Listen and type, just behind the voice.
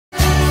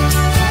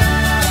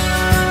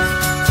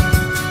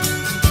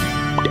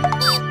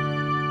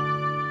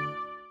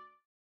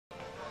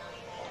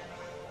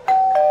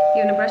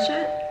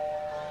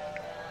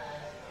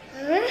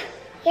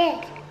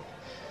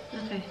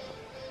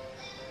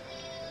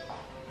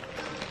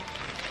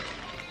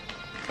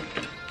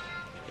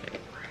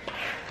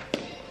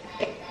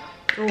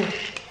Oh,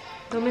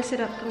 don't mess it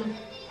up. Come on.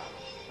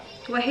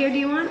 What hair do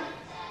you want?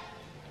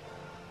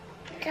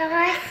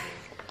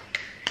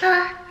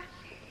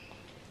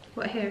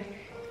 What hair?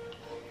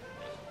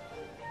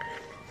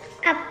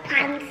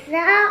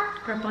 Rapunzel.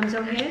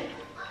 Rapunzel hair?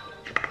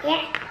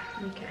 Yeah.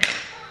 Okay.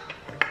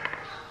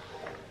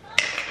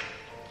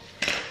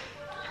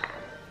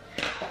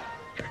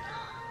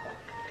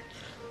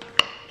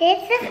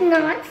 This is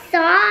not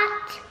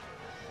soft.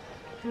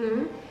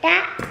 Hmm?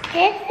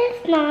 This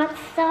is not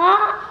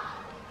soft.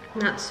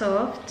 Not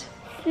soft?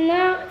 It's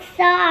not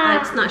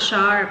soft. It's not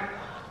sharp.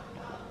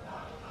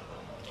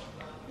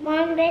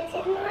 Mom, this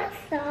is not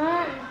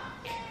soft.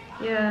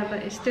 Yeah,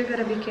 but you still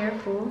gotta be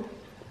careful.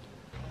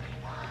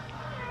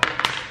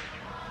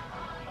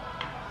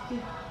 Do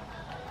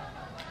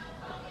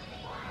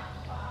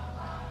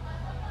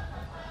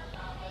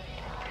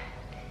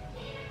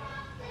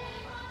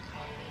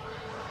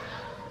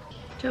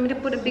you want me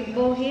to put a big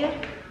bowl here?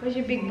 Where's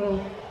your big bowl?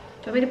 Do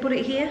you want me to put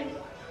it here?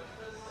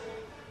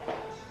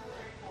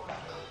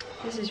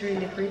 This is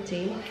really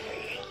pretty.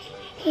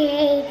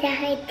 Hey,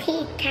 the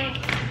teacher.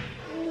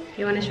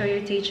 You want to show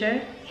your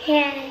teacher?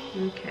 Yeah.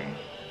 Okay.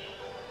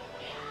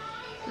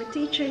 My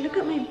teacher, look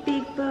at my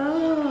big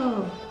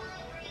bow.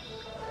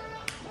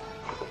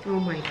 Oh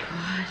my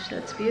gosh,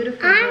 that's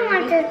beautiful. I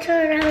want to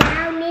turn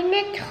around in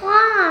the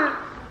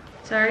top.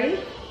 Sorry?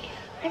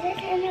 I want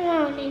to turn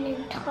around in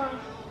the top.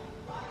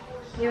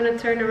 You want to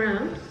turn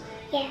around?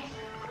 Yes.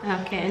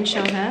 Okay, and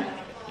show her.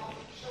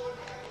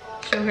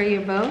 Show her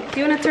your bow. Do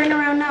you want to turn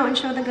around now and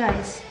show the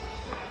guys?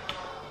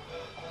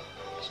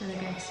 Show the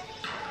guys.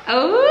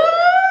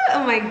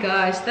 Oh my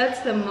gosh, that's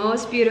the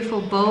most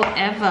beautiful bow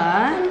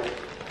ever.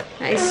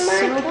 That is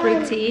so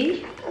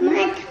pretty.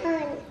 My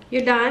turn.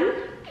 You're done?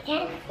 I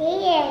can't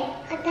see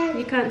it.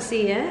 You can't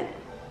see it?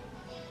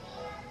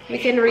 We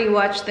can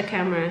rewatch the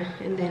camera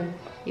and then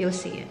you'll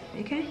see it,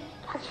 okay?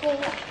 Okay.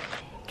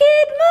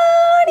 Good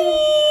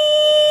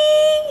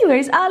morning!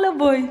 Where's ARLO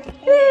boy?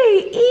 There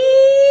he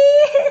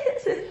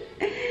is!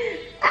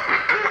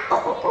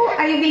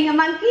 Are you being a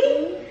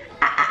monkey?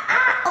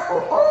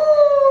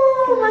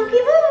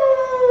 Monkey boy!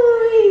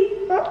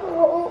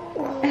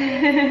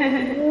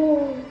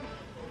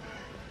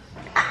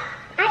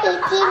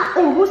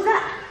 Oh, who's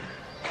that?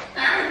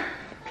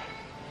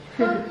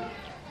 I'm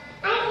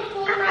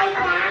eating my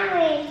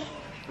sandwich.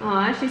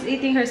 Aw, she's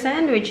eating her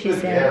sandwich, she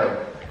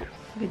said.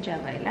 Good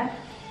job, Ayla.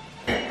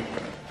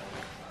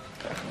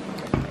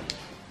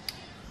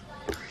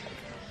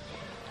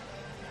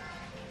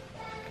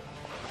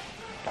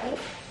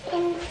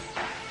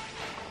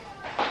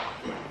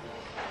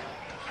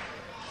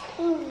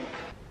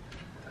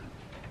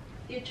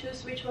 You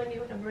choose which one you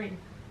want to bring.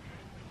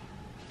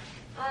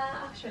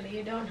 Actually,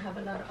 you don't have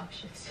a lot of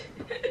options.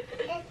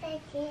 Yes, I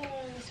do.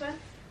 This one?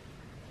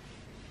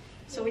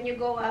 So when you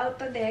go out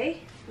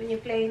today, when you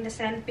play in the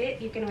sand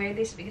pit, you can wear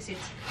this because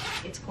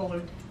it's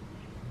cold.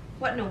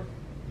 What no?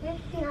 No.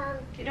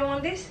 You don't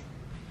want this?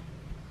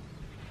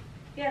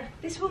 Yeah,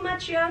 this will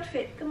match your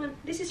outfit. Come on.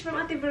 This is from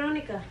Ate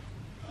Veronica.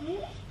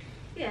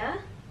 Yeah.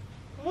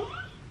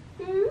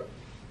 Hmm?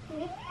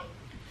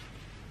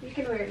 You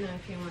can wear it now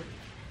if you want.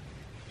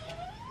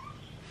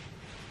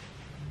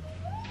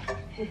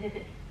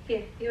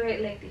 Here, you wear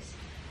it like this.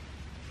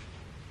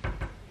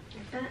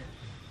 Like that.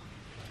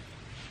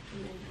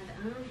 And then add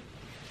it on.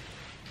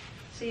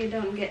 So you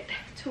don't get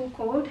too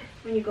cold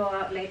when you go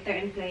out later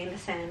and play in the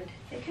sand.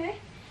 Okay?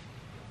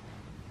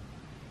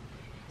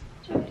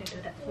 Do you want me to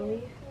do that for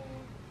you?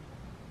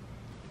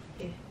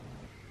 Here.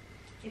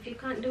 If you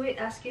can't do it,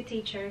 ask your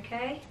teacher,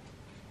 okay?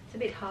 It's a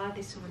bit hard,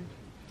 this one.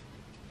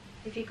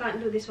 If you can't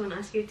do this one,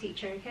 ask your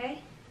teacher,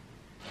 okay?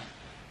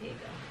 Here you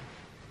go.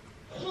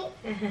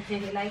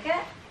 You like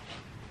it?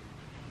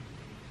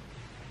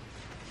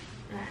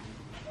 Alright.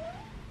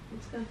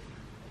 Let's go.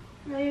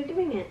 Now you're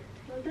doing it.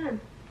 Well done.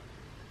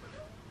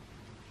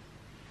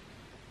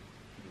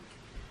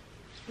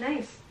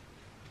 Nice.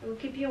 It will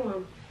keep you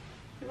warm.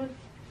 Come on.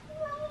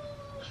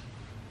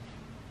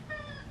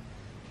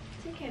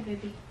 It's okay,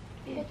 baby.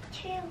 Yeah. It's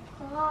too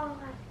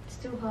hard. It's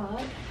too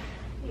hard.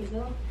 Here you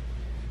go.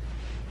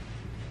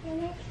 Can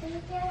the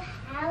teacher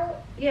help?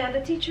 Yeah,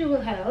 the teacher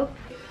will help.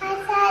 I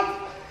said.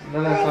 No,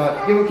 that's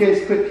not. Give him a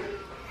kiss, quick.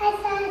 I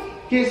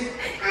said. Kiss.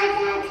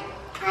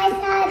 I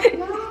said.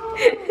 No.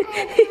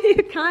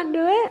 You can't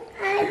do it?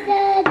 I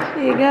said.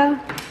 Here you go.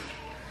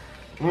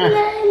 No.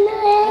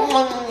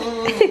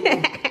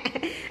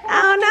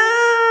 Oh no!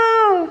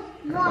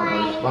 Why?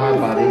 Bye,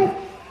 buddy.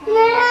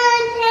 No.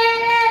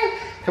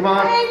 Come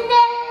on.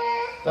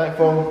 Don't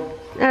fall.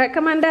 Alright,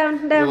 come on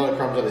down, There are a down. lot of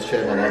crumbs on this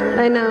chair, my love.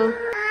 I know.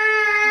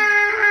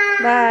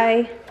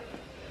 Bye.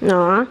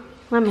 Aw,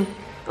 mommy.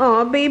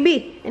 Oh,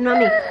 baby. And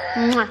mommy.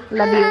 Mwah,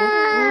 love you.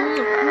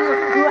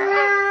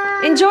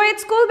 Enjoy at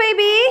school,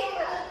 baby.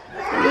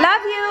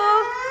 Love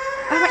you.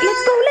 Alright,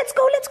 let's go, let's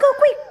go, let's go,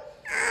 quick.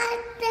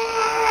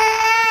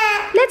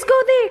 Let's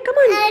go there, come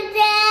on.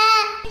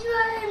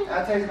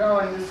 That's how he's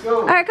going to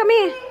school. Alright, come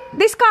here.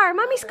 This car,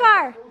 mommy's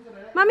car.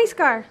 Mommy's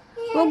car.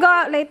 We'll go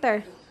out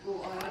later.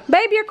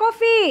 Babe, your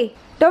coffee.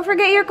 Don't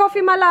forget your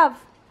coffee, my love.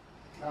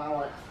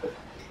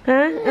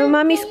 Huh?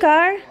 Mommy's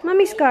car?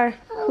 Mommy's car.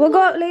 We'll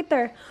go out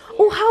later.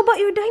 Oh, how about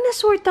your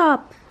dinosaur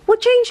top? We'll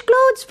change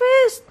clothes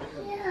first.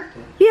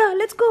 Yeah,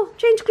 let's go.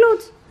 Change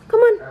clothes. Come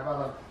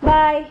on.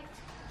 Bye.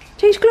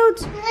 Change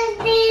clothes.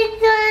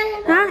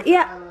 Huh?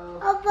 Yeah.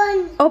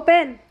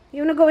 Open.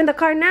 You wanna go in the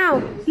car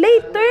now?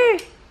 Later.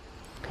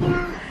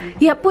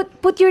 Yeah,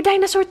 put your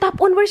dinosaur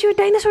top on. Where's your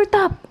dinosaur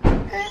top?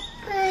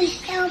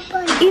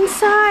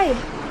 Inside.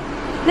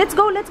 Let's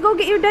go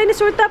get your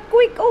dinosaur top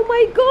quick. Oh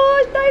my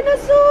gosh,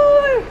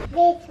 dinosaur.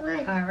 This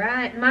one.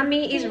 Alright,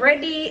 Mommy is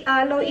ready.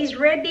 Arlo is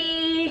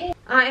ready.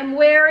 I am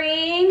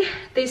wearing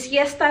this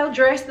yes style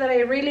dress that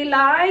I really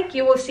like.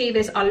 You will see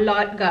this a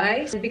lot,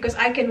 guys, because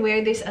I can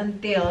wear this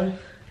until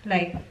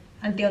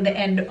the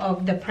end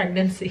of the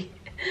pregnancy.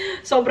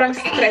 Sobrang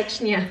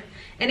stretch niya.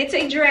 And it's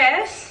a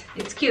dress.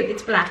 It's cute.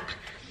 It's black.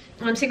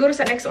 Siguro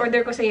sa next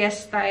order ko sa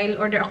yes style,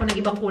 order ako ng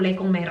ibang kulay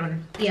kung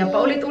meron. Yeah,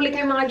 paulit-ulit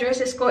yung mga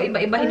dresses ko.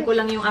 Iba-ibahin ko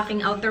lang yung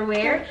aking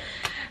outerwear.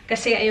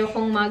 Kasi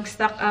ayokong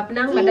mag-stock up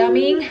ng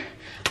madaming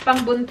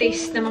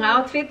pangbuntis na mga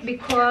outfit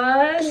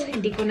because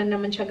hindi ko na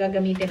naman siya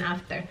gagamitin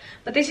after.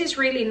 But this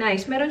is really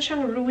nice. Meron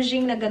siyang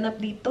ruching na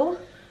ganap dito.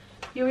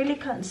 You really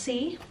can't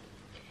see.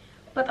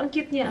 But ang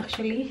cute niya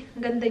actually.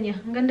 Ang ganda niya.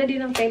 Ang ganda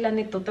din ng tela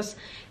nito. Tapos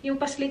yung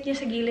paslit niya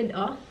sa gilid,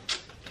 oh.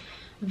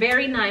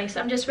 Very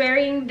nice. I'm just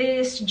wearing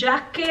this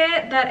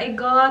jacket that I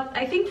got,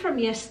 I think from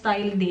Yes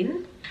Style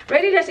din.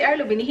 Ready na si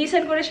Arlo.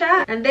 Binihisan ko na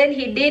siya. And then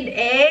he did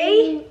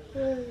a...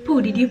 Poo.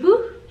 Did you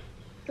poo?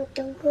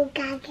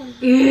 Yucky!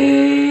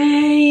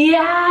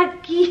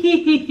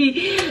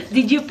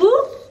 Did you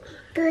poo?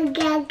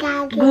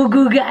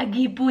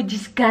 Gugugagi po.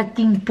 Just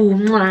cutting po.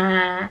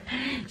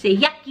 Say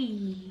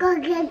yucky.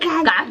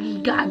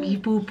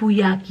 Gagi poo poo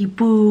yucky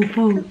poo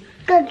poo.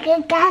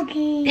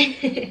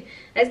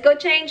 Let's go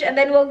change and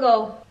then we'll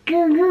go.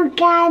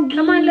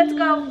 Come on, let's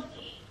go.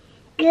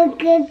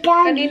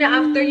 Kanina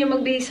after niya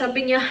magbihis,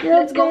 sabi niya,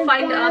 let's go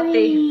find the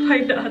ate.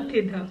 Find the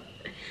ate daw.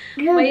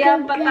 Maya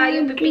pa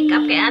tayo pipick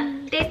up kay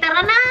ate.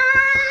 Tara na!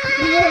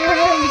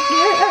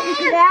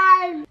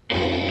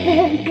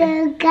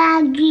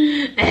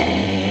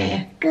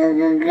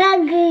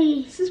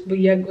 Sus,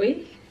 buyag,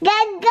 oy.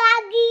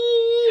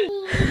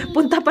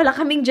 Punta pala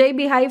kaming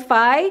JB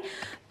Hi-Fi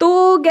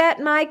to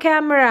get my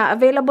camera.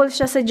 Available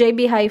siya sa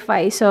JB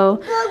Hi-Fi. So,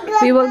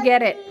 we will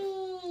get it.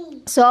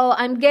 So,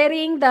 I'm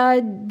getting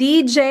the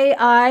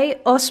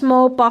DJI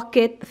OSMO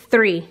Pocket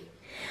 3.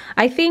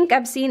 I think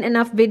I've seen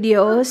enough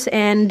videos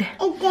and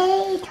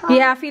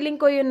yeah, feeling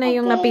ko yun na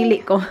yung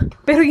napili ko.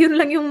 Pero yun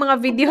lang yung mga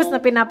videos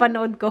na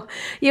pinapanood ko.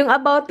 Yung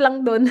about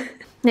lang dun.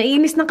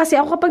 Naiinis na kasi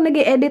ako kapag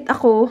nag-e-edit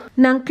ako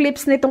ng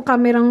clips nitong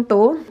kamerang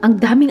to. Ang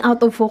daming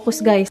out of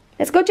focus, guys.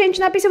 Let's go change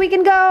nappy so we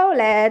can go.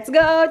 Let's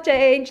go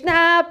change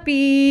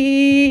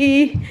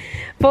nappy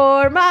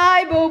for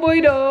my boy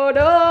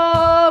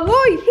dodong.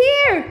 Uy,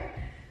 here!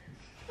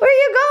 Where are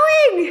you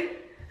going?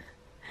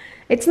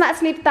 It's not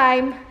sleep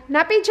time.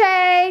 Nappy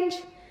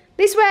change.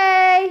 This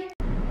way.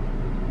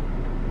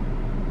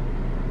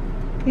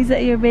 Is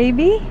that your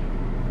baby?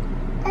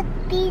 A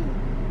spin.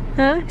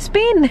 Huh?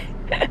 Spin.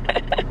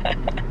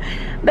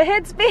 The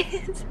head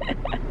spins.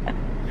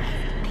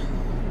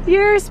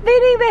 You're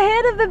spinning the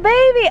head of the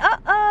baby.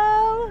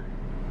 Uh-oh.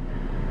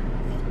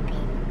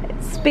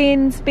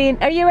 Spin, spin.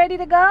 Are you ready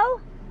to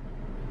go?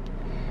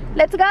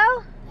 Let's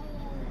go?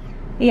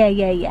 Yeah,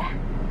 yeah, yeah.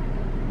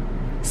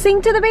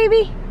 Sing to the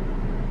baby.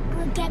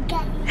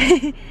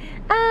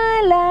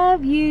 I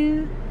love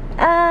you.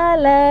 I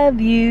love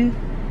you.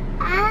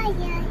 I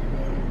love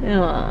you.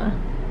 Aww.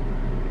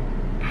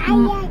 I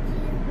love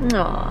you.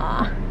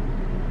 Aww.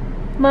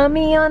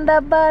 Mommy on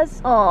the bus.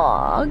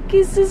 Aww.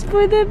 Kisses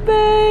for the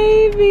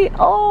baby.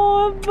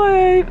 Oh,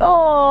 babe.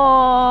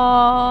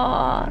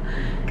 Aww.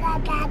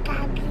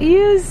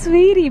 You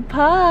sweetie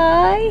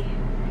pie.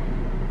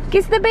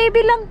 Kiss the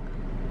baby lang.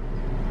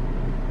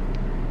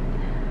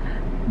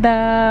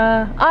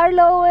 The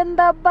Arlo and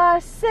the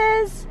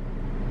buses.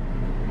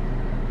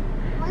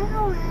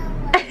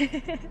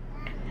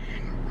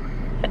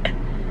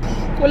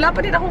 Wala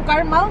pa din akong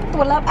car mount.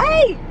 Wala.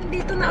 Ay!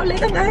 Nandito na ulit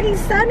ang aking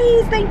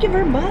sunnies. Thank you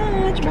very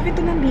much. Bakit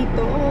ito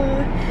nandito?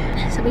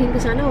 Sabihin ko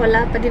sana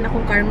wala pa din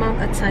akong car mount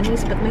at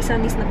sunnies. But may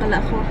sunnies na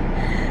pala ako.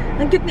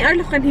 Ang cute ni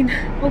Arlo kanina.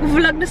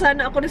 Mag-vlog na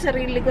sana ako na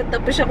sarili ko.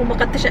 Tapos siya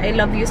kumakanta siya I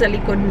love you sa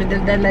likod.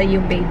 Nadaldala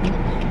yung baby.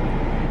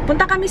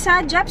 Punta kami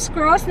sa Jeps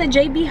Cross na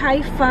JB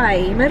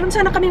Hi-Fi. Meron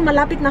sana kaming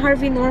malapit na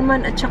Harvey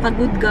Norman at saka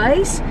Good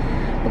Guys.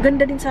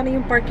 Maganda din sana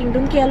yung parking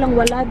doon. Kaya lang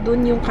wala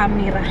doon yung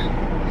camera.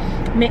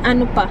 May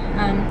ano pa.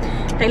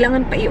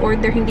 Kailangan pa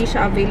i-order. Hindi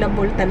siya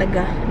available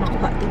talaga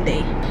makuha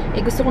today.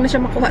 Gusto ko na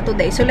siya makuha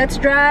today. So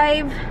let's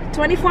drive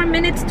 24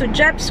 minutes to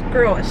Jeps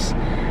Cross.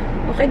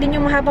 Okay din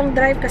yung mahabang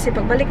drive kasi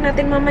pagbalik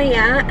natin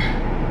mamaya,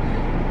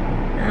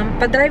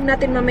 pa-drive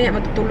natin mamaya,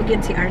 matutulog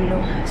yan si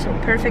Arlo. So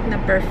perfect na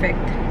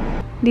perfect.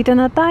 Dito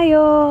na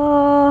tayo.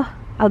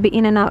 I'll be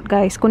in and out,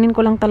 guys. Kunin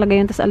ko lang talaga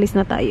yun, tapos alis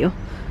na tayo.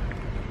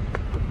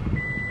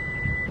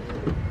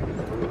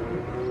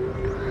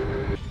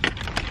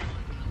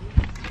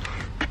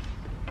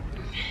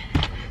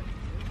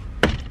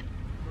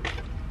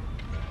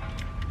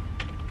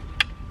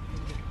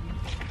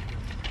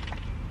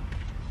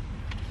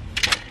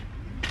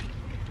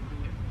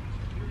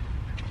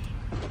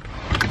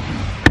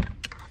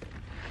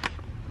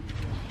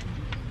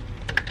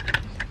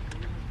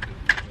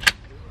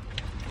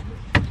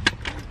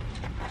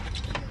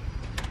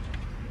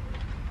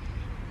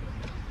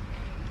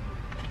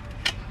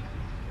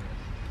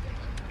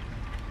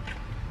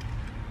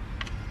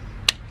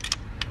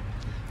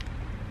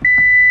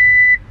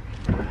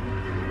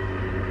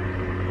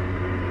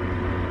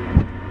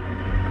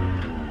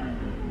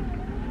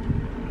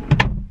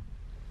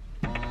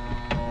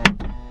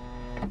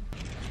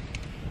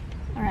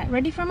 Alright,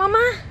 ready for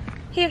mama?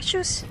 Here,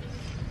 shoes.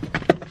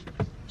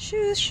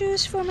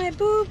 Shoes for my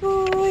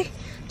boo-boy.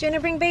 Do you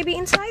wanna bring baby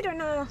inside or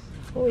no?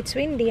 Oh, it's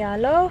windy,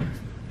 hello?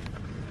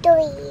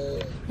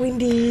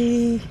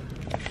 Windy.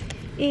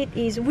 It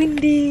is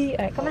windy.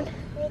 Alright, come on.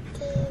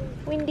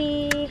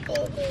 Windy.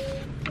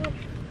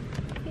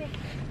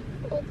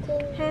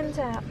 Hands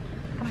up.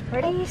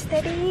 Ready,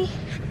 steady,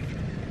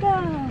 go.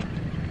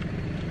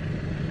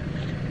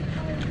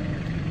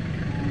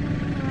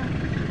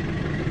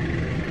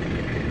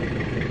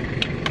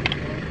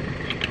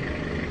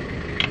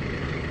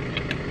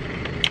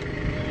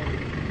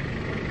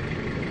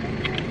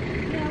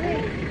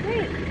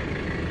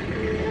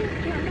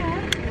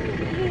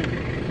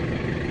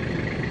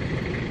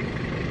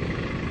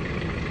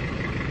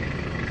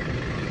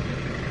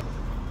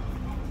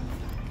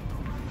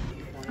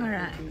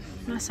 Alright,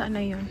 nasaan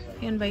na yun?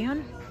 Yan ba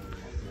yun?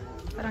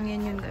 Parang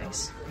yan yun,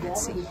 guys.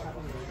 Let's see.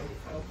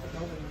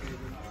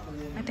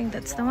 I think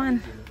that's the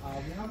one.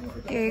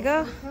 Here you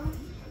go.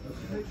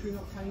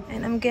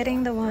 And I'm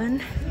getting the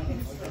one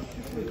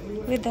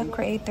with the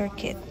creator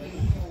kit.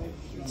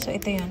 So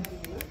ito yun.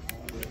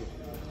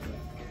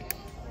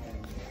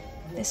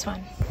 This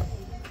one.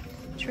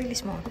 It's really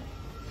small.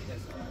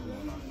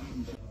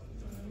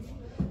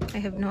 I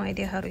have no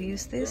idea how to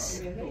use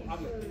this,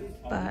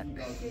 but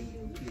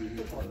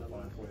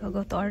we'll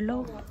go to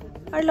ARLO.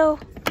 ARLO!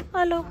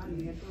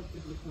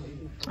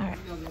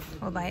 Alright,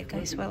 we'll buy it,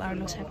 guys, while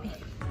Arlo's happy.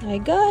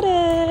 I got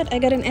it! I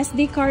got an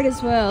SD card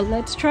as well.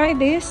 Let's try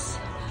this.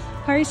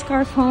 Carry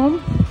scarf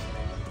home.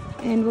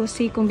 And we'll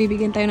see kung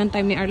bibigyan tayo ng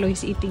time ni Arlo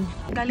is eating.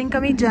 Galing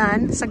kami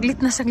dyan.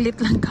 Saglit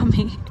lang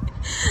kami.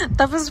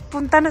 Tapos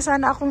punta na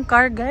sana akong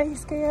car,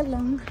 guys. Kaya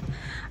lang,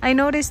 I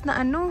noticed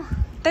na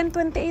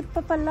 10:28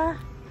 pa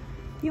pala.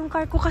 Yung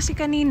car ko kasi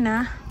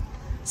kanina,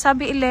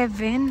 sabi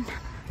 11.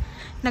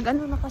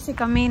 Nag-ano na kasi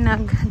kami,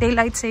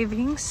 nag-daylight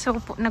savings.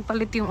 So,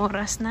 nagpalit yung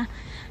oras na.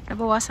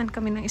 Nabawasan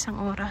kami ng 1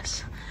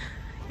 oras.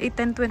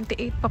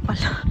 10:28 pa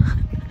pala.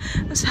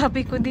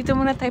 Sabi ko, dito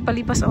muna tayo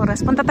palipas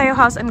oras. Punta tayo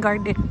house and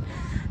garden.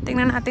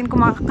 Tingnan natin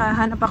kung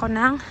makakahanap ako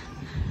ng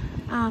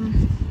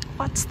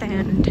pot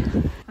stand.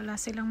 Wala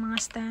silang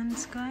mga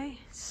stands,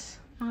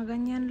 guys. Mga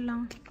ganyan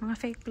lang. Mga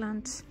fake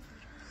plants.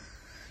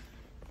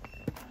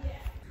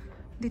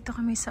 Dito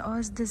kami sa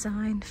Oz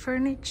Design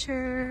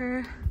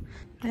Furniture.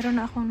 Meron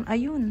na akong,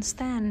 ayun,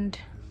 stand.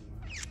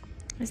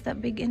 Is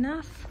that big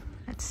enough?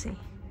 Let's see.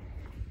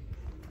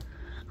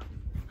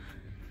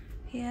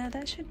 Yeah,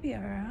 that should be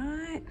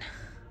alright.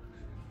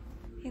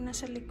 Yung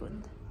nasa likod.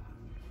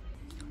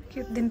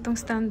 Cute din tong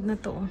stand na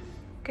to.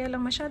 Kaya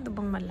lang masyado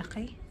bang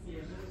malaki?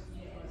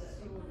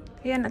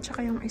 Yan, at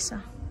saka yung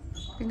isa.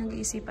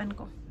 Pinag-iisipan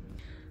ko.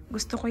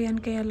 Gusto ko yan,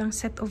 kaya lang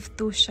set of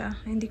 2 siya.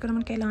 Hindi ko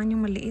naman kailangan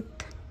yung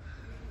maliit.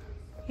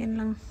 Yan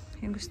lang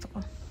yung gusto ko.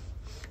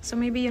 So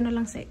maybe yun na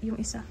lang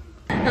yung isa.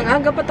 Ang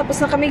aga pa,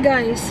 tapos na kami,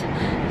 guys.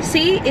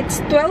 See,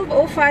 it's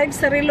 12:05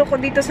 sa relo ko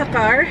dito sa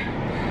car.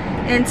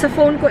 And sa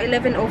phone ko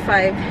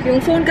 11:05. Yung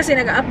phone kasi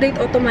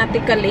nag-update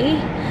automatically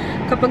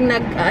kapag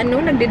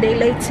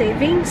nagde-daylight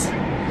savings.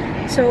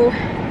 So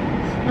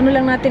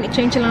lang natin,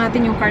 i-change lang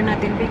natin yung car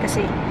natin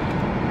kasi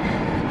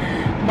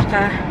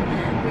baka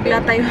bigla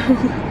tayo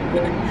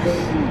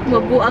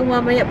mabuang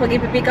mamaya pag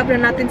i-pick up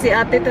na natin si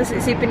ate, tapos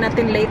isipin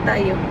natin late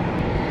tayo.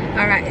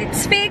 Alright,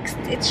 it's fixed.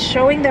 It's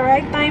showing the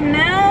right time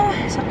now.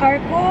 Sa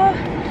car ko,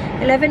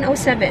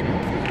 11:07.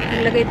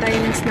 Naglagay tayo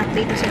ng snack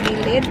dito sa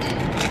gilid.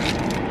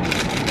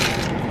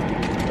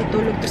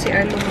 Tutulog to si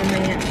Arlo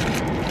mamaya.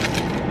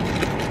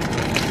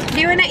 Do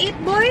you wanna eat,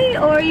 boy?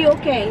 Or are you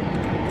okay?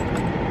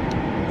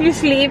 You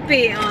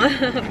sleepy? Oh,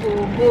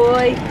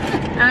 boo-boy.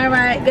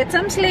 Alright, get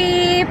some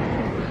sleep.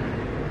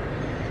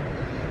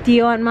 Do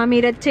you want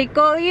mommy to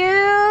tickle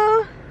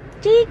you?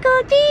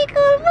 Tickle,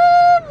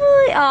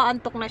 boo-boy. Oh,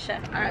 antok na siya.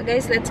 Alright,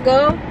 guys, let's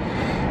go.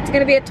 It's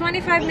gonna be a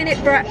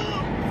 25-minute drive.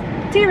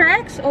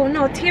 T-Rex? Oh,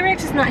 no,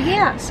 T-Rex is not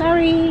here.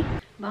 Sorry.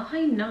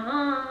 Bahay na.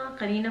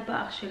 Kanina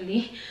pa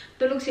actually.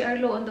 Tulog si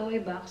Arlo on the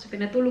way back. So,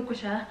 pinatulog ko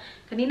siya.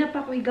 Kanina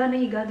pa ako higa na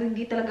higa.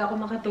 Hindi talaga ako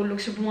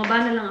makatulog. So,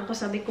 bumaba na lang ako.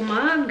 Sabi ko,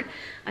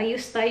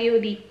 ayos tayo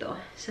dito.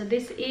 So,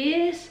 this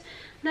is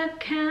the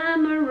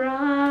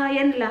camera.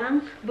 Yan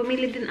lang.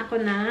 Bumili din ako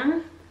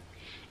ng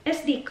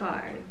SD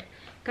card.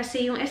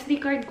 Kasi yung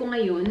SD card ko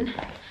ngayon,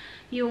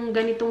 yung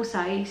ganitong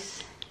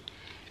size,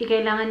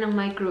 kailangan ng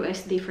micro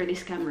SD for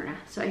this camera.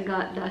 So, I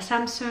got the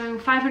Samsung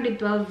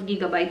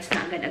 512GB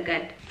na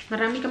agad-agad.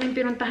 Marami kaming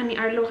pinuntahan ni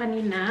Arlo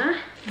kanina.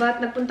 But,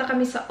 nagpunta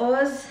kami sa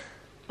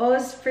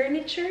Oz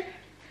Furniture.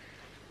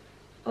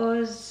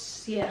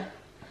 Yeah.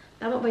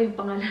 Tama ba yung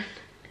pangalan?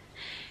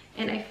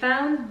 And I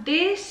found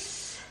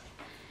this.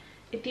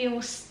 Ito yung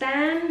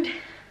stand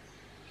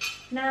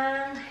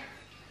ng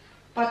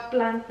pot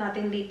plant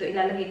natin dito.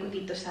 Ilalagay ko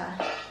dito sa...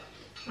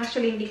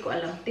 Actually, hindi ko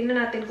alam. Tingnan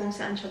natin kung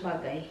saan siya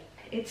bagay.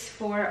 It's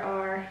for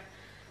our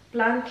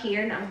plant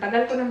here na ang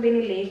tagal ko nang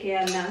binili,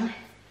 kaya lang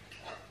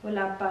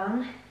wala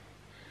pang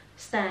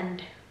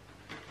stand.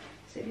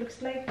 So, it looks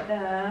like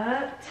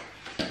that.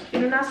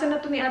 Pinunasan na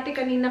to ni ate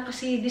kanina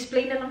kasi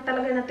display na lang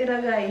talaga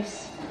natira,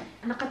 guys.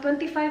 Naka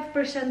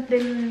 25%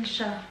 din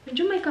siya.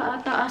 Medyo may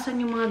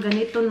kaataasan yung mga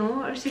ganito,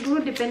 no? Or siguro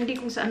depende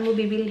kung saan mo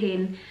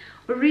bibilhin.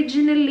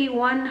 Originally,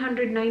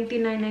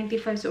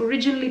 $199.95. So,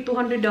 originally,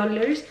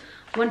 $200.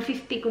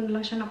 $150 ko na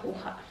lang siya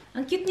nakuha.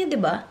 Ang cute niya,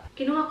 diba?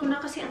 Kinuha ko na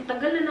kasi ang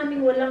tagal na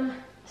namin walang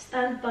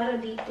stand para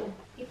dito.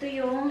 Ito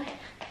yung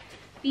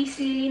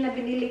peace lily na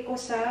binili ko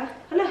sa,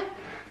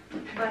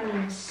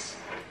 Bunnings.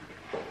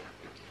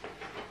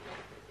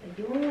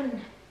 Ayun.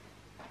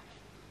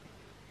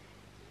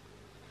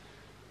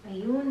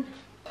 Ayun.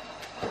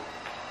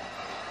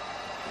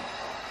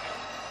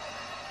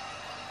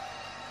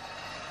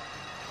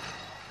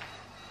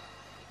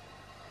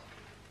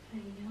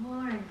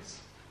 Ayun.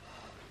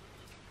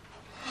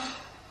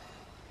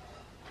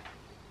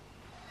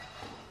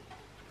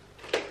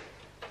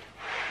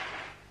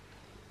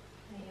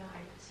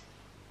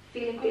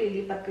 Feeling ko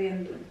ililipat ko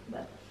yan dun.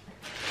 But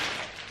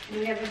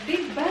we have a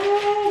big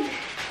bag.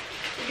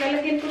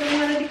 Igalagyan ko ng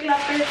mga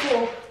declutter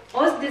ko.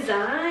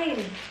 OSDesign.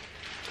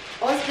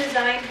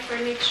 OSDesign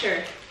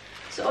furniture.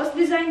 So,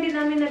 OSDesign din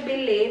namin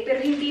nabili,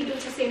 pero hindi dun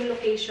sa same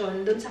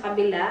location. Dun sa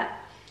kabila.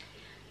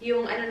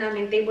 Yung ano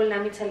namin, table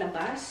namin sa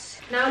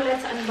labas. Now,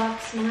 let's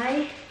unbox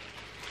my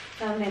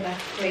camera.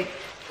 Wait.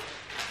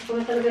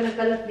 Ako na talaga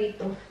nagkalat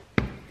dito.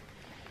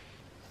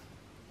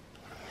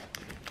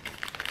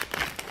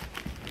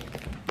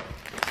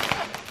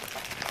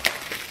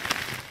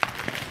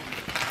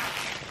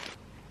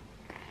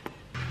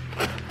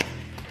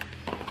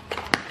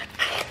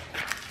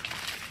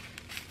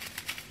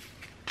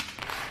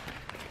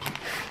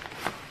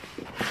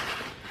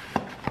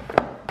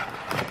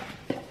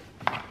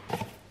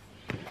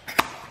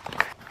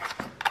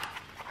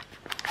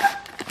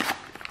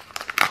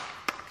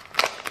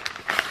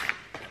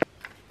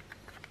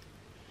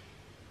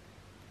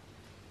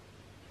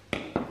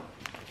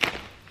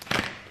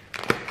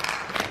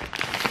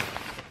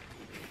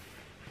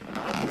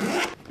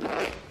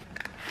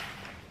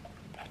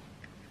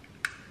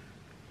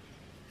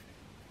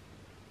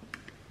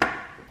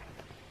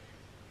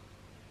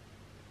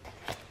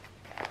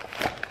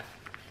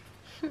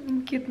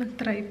 Ang cute ng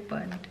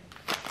tripod.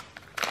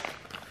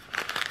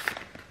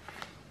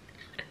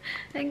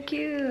 Ang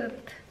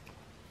cute.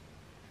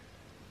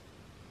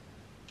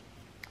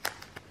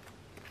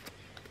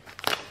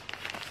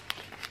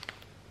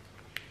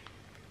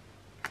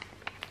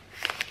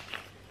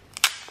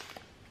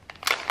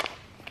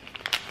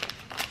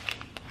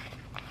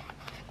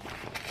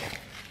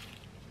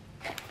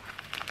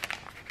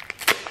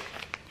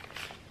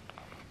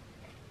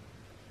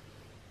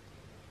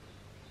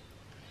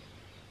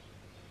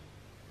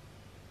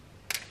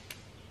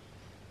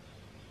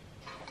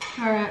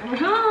 Alright, we're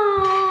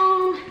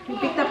home! We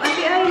picked up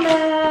Ate Ayla.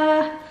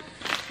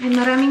 And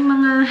maraming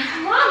mga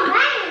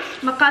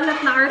makalat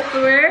na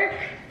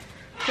artwork.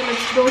 So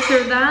let's go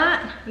through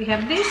that. We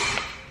have this.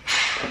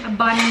 A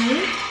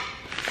bunny.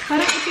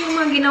 Parang ito yung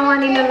mga ginawa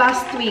nila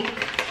last week.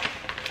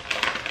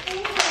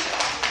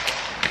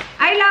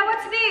 Ayla,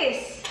 what's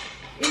this?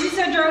 Is this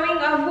a drawing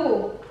of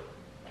who?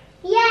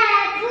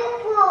 Yeah,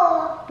 Pupu.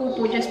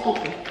 Pupu, just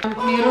Pupu.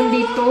 Meron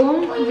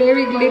dito,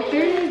 very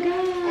glitter,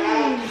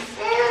 guys.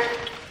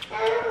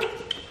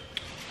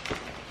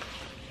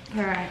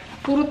 Alright.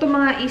 Puro to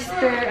mga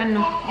Easter, ano.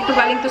 Ito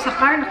galing to sa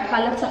car.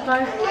 Nakakalat sa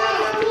car.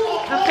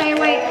 Okay,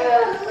 wait.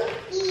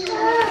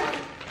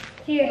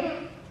 Here.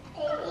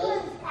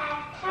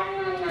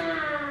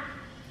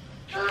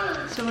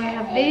 So I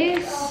have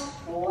this.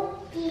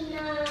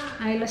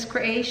 Ayla's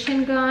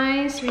creation,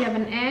 guys. We have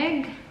an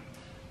egg.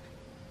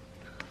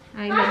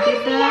 Ayla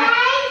did that.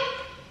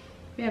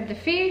 We have the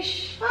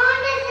fish.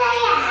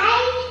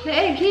 The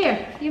egg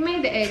here. You made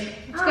the egg.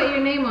 It's got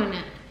your name on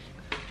it.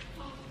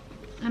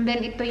 And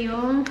then ito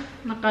yung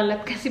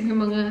makalat kasi may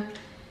mga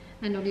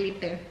ano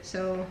glitter.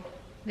 So,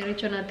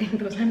 diretso natin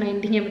to. Sana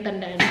hindi niya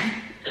matandaan.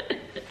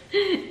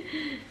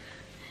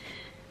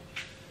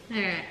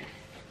 Alright.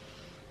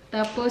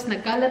 Tapos,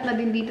 nagkalat na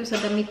din dito sa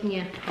damit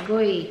niya.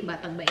 Agoy,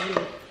 batang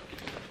bailo.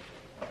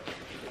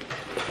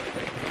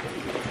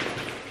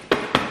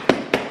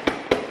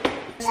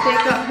 Let's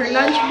take out her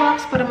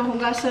lunchbox para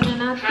mahugasan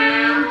na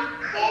natin.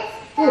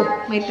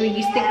 Oh, may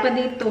twiggy stick pa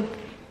dito.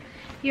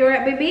 You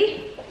alright,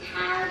 baby?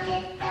 How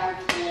did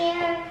those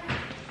here?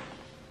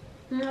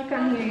 I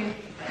can't hear you.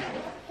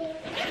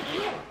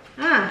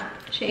 Ah,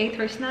 she ate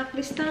her snack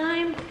this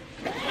time.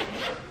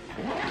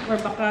 Or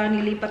baka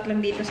nilipat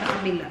lang dito sa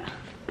kabila.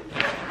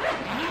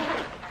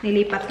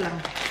 Nilipat lang.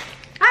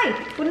 Ay!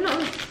 Puno.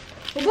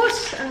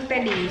 Ubus ang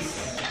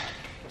teddies.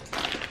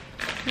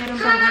 Meron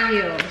pang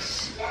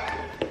Oreos.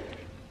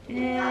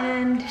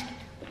 And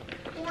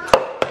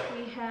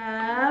we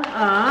have,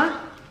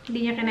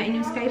 hindi niya kinain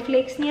yung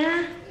skyflakes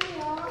niya.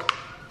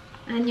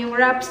 And yung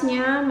wraps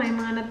niya, may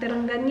mga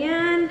natirang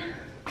ganyan.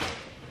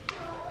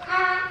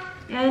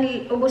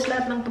 And ubos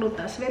lahat ng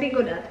prutas. Very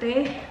good,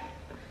 ate.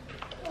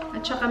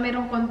 At saka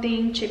mayroong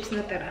konting chips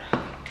na tira.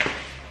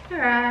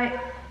 Alright.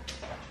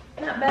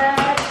 Not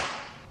bad.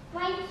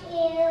 Thank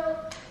you.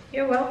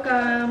 You're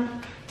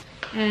welcome.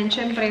 And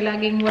syempre,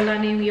 laging wala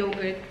na yung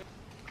yogurt.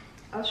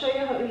 I'll show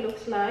you how it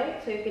looks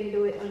like so you can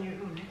do it on your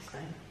own next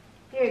time.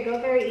 Here you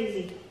go, very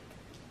easy.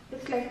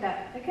 Looks like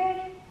that,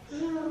 okay?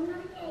 No,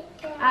 not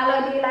like that.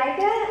 Arlo, do you like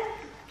it?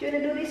 Do you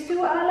want to do this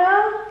too,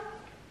 Arlo?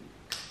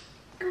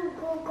 Go,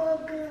 go, go,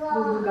 go.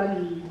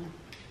 Bumili.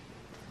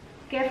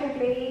 Careful,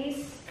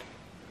 please.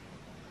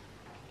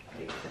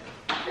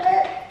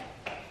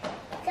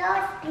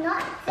 That's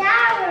not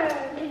sour.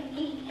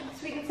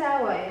 Sweet and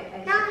sour.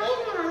 No,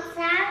 it's not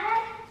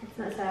sour. It's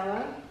not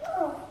sour.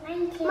 Oh,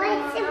 thank you.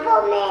 My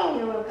Superman.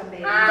 You're welcome,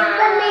 baby.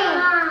 Superman.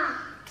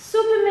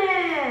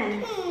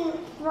 Superman!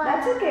 Wow.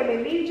 That's okay,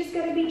 baby. You just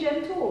gotta be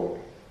gentle.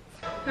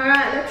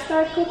 Alright, let's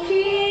start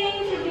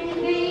cooking.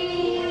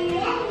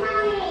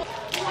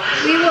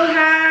 We will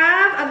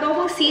have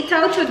adobong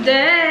sitaw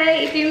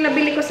today. Ito yung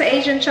nabili ko sa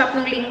Asian shop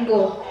ng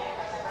linggo.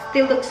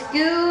 Still looks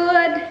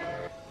good.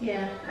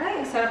 Yeah.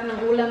 Ay, sarap ng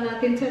ulam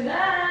natin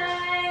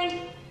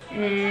today.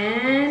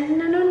 And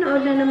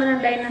nanonood na naman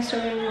ng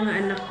dinosaur yung mga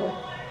anak ko.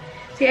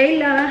 Si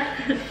Ayla,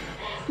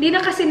 hindi na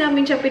kasi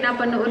namin siya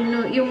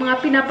pinapanood, yung mga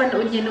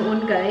pinapanood niya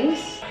noon,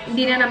 guys.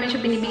 Hindi na namin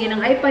siya binibigyan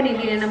ng iPad,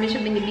 hindi na namin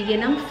siya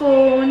binibigyan ng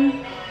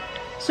phone.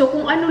 So,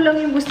 kung ano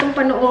lang yung gustong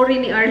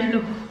panoorin ni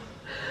Arlo,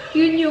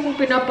 yun yung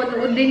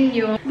pinapanood din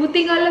niyo.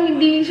 Buti nga lang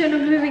hindi siya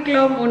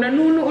nagre-reklamo,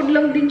 nanunood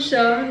lang din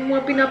siya ng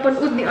mga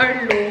pinapanood ni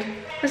Arlo.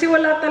 Kasi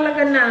wala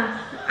talaga na.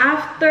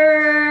 After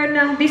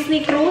ng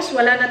Disney Cruise,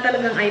 wala na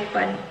talagang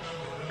iPad.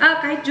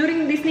 Kahit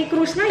during Disney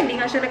Cruise nga, hindi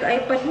nga siya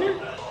nag-iPad na.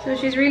 So,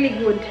 she's really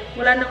good.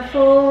 Wala nang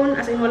phone.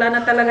 As in, wala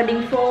na talaga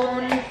ding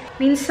phone.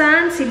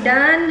 Minsan, si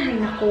Dan, ay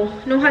nako.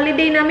 Nung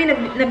holiday namin,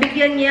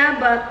 nabigyan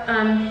niya, but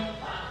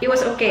it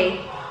was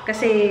okay.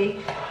 Kasi,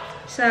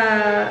 sa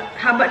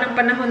haba ng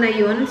panahon na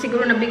yun,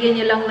 siguro nabigyan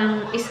niya lang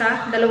ng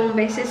dalawang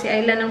beses si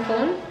Ayla ng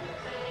phone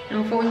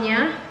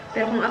niya.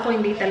 Pero kung ako,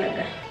 hindi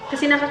talaga.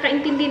 Kasi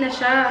nakakaintindi na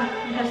siya.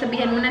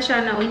 Sasabihan mo na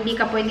siya na, hindi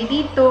ka pwede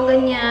dito,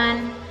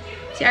 ganyan.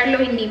 Si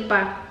Arlo hindi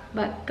pa.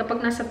 But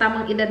kapag nasa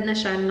tamang edad na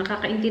siya,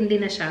 nakakaintindi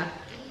na siya,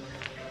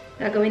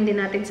 gagawin din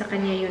natin sa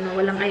kanya yun, na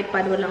walang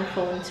iPad, walang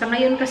phone. Sa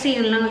ngayon kasi,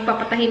 yun lang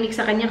nagpapatahimik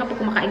sa kanya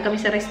kapag kumakain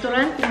kami sa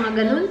restaurant, yung mga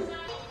ganun.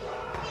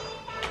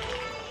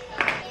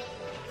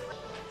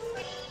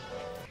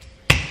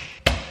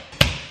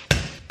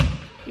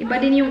 Iba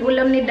din yung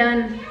ulam ni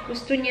Dan.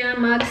 Gusto niya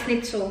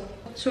mag-snitso.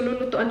 So,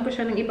 lulutuan ko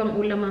siya ng ibang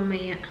ulam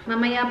mamaya.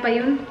 Mamaya pa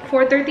yun.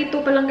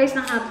 4:32 pa lang guys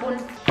ng hapon.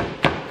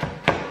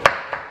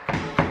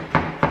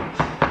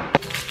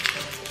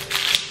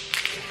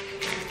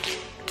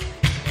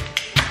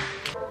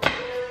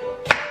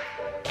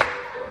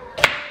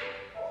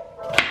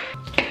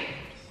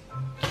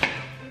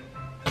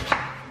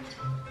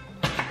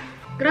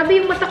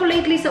 Grabe yung mata ko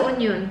lately sa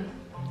onion.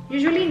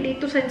 Usually, hindi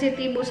ito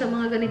sensitibo sa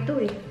mga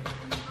ganito eh.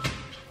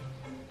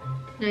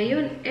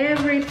 Ngayon,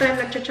 every time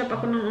nagcha-chop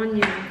ako ng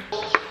onion.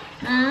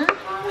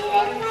 Mommy,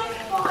 where's my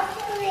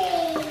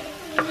pottery?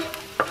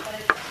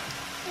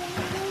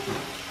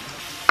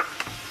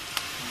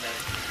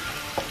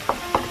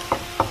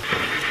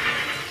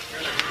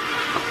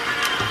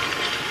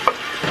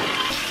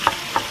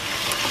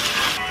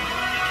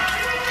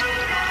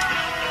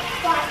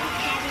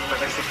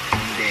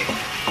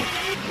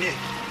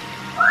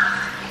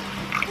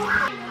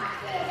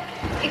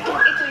 Ito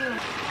yung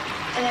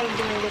I like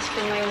doing this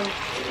for my own.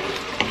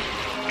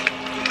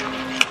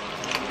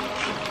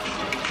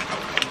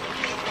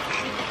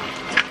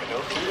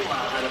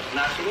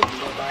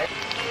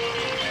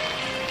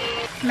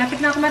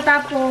 Lapit na ako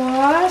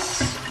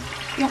matapos.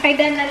 Yung kay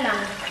Dan na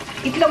lang.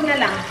 Itlog na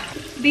lang.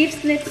 Beef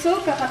schnitzel,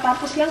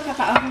 kakatapos lang,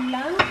 kakaahon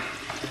lang.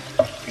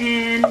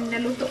 And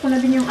naluto ko na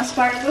din yung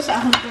asparagus,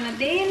 ahon ko na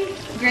din.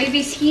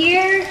 Gravy's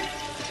here.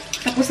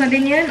 Tapos na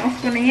din yan, off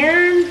ko na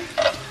yan.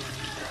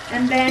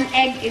 And then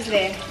egg is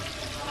there.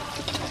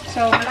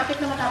 So, malapit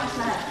na matapos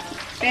lahat.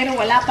 Pero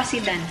wala pa si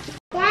Dan.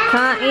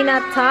 Kain na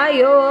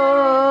tayo!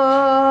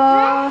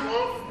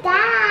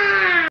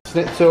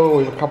 Schnitzel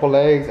with a couple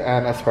eggs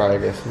and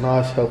asparagus.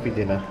 Nice healthy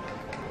dinner.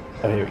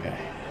 Oh, here we go.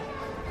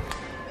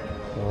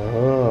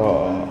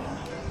 Oh.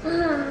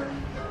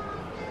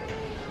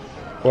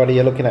 What are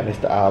you looking at,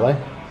 Mr. Arlo?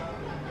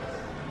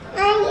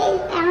 I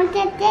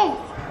wanted this.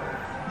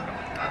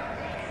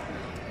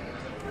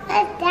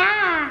 What's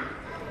that?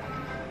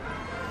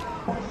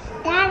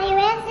 Daddy,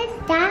 where's the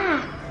star?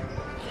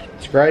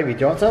 It's gravy. Do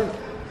you want some?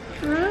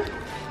 Huh?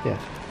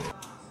 Yeah.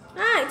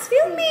 Ah, it's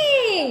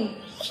filming!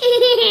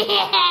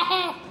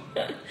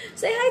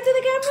 Say hi to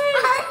the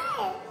camera!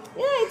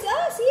 Yeah, it's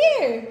us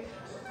here!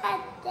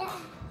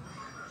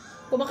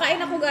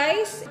 Kumakain ako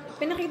guys.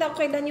 Pinakita ko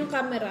kay Dan yung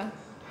camera.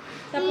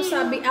 Tapos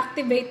sabi,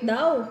 activate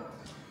daw.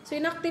 So,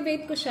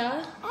 inactivate ko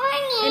siya.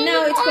 And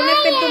now, it's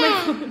connected to my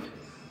phone.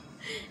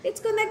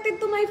 It's connected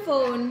to my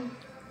phone.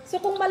 So,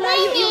 kung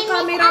malayo yung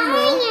camera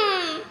mo,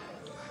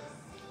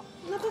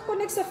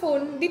 nakakonect sa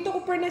phone, dito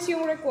ko fairness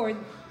yung record.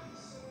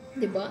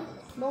 Diba?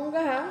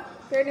 Bongga ha?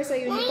 Fairness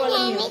sa'yo, hindi ko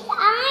alam yun.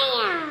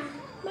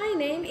 My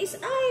name is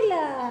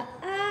Ayla.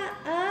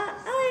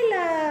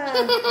 Ayla.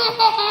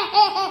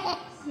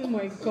 Oh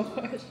my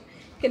gosh.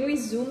 Can we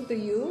zoom to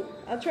you?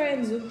 I'll try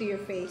and zoom to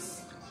your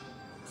face.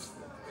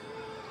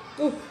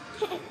 Oh.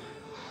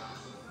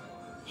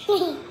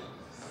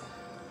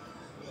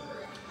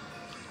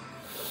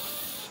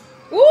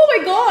 Oh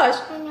my gosh!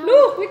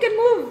 Look, we can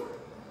move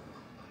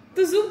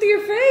to zoom to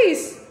your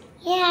face.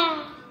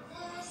 Yeah.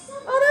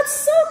 Oh, that's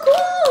so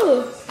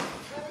cool!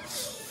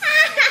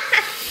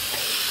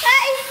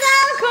 That is so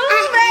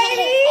cool,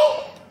 baby!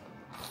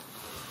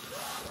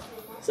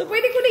 So,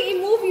 pwede ko na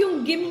i-move yung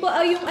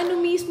gimbal, yung ano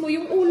mismo,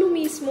 yung ulo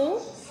mismo.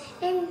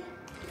 And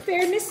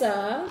Fairness,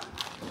 ah.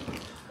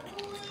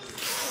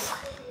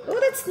 Oh,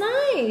 that's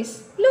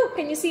nice. Look,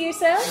 can you see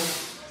yourself?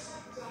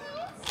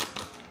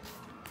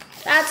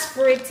 That's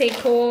pretty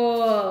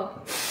cool.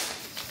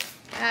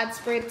 That's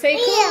pretty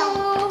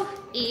cool.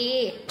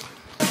 Eh.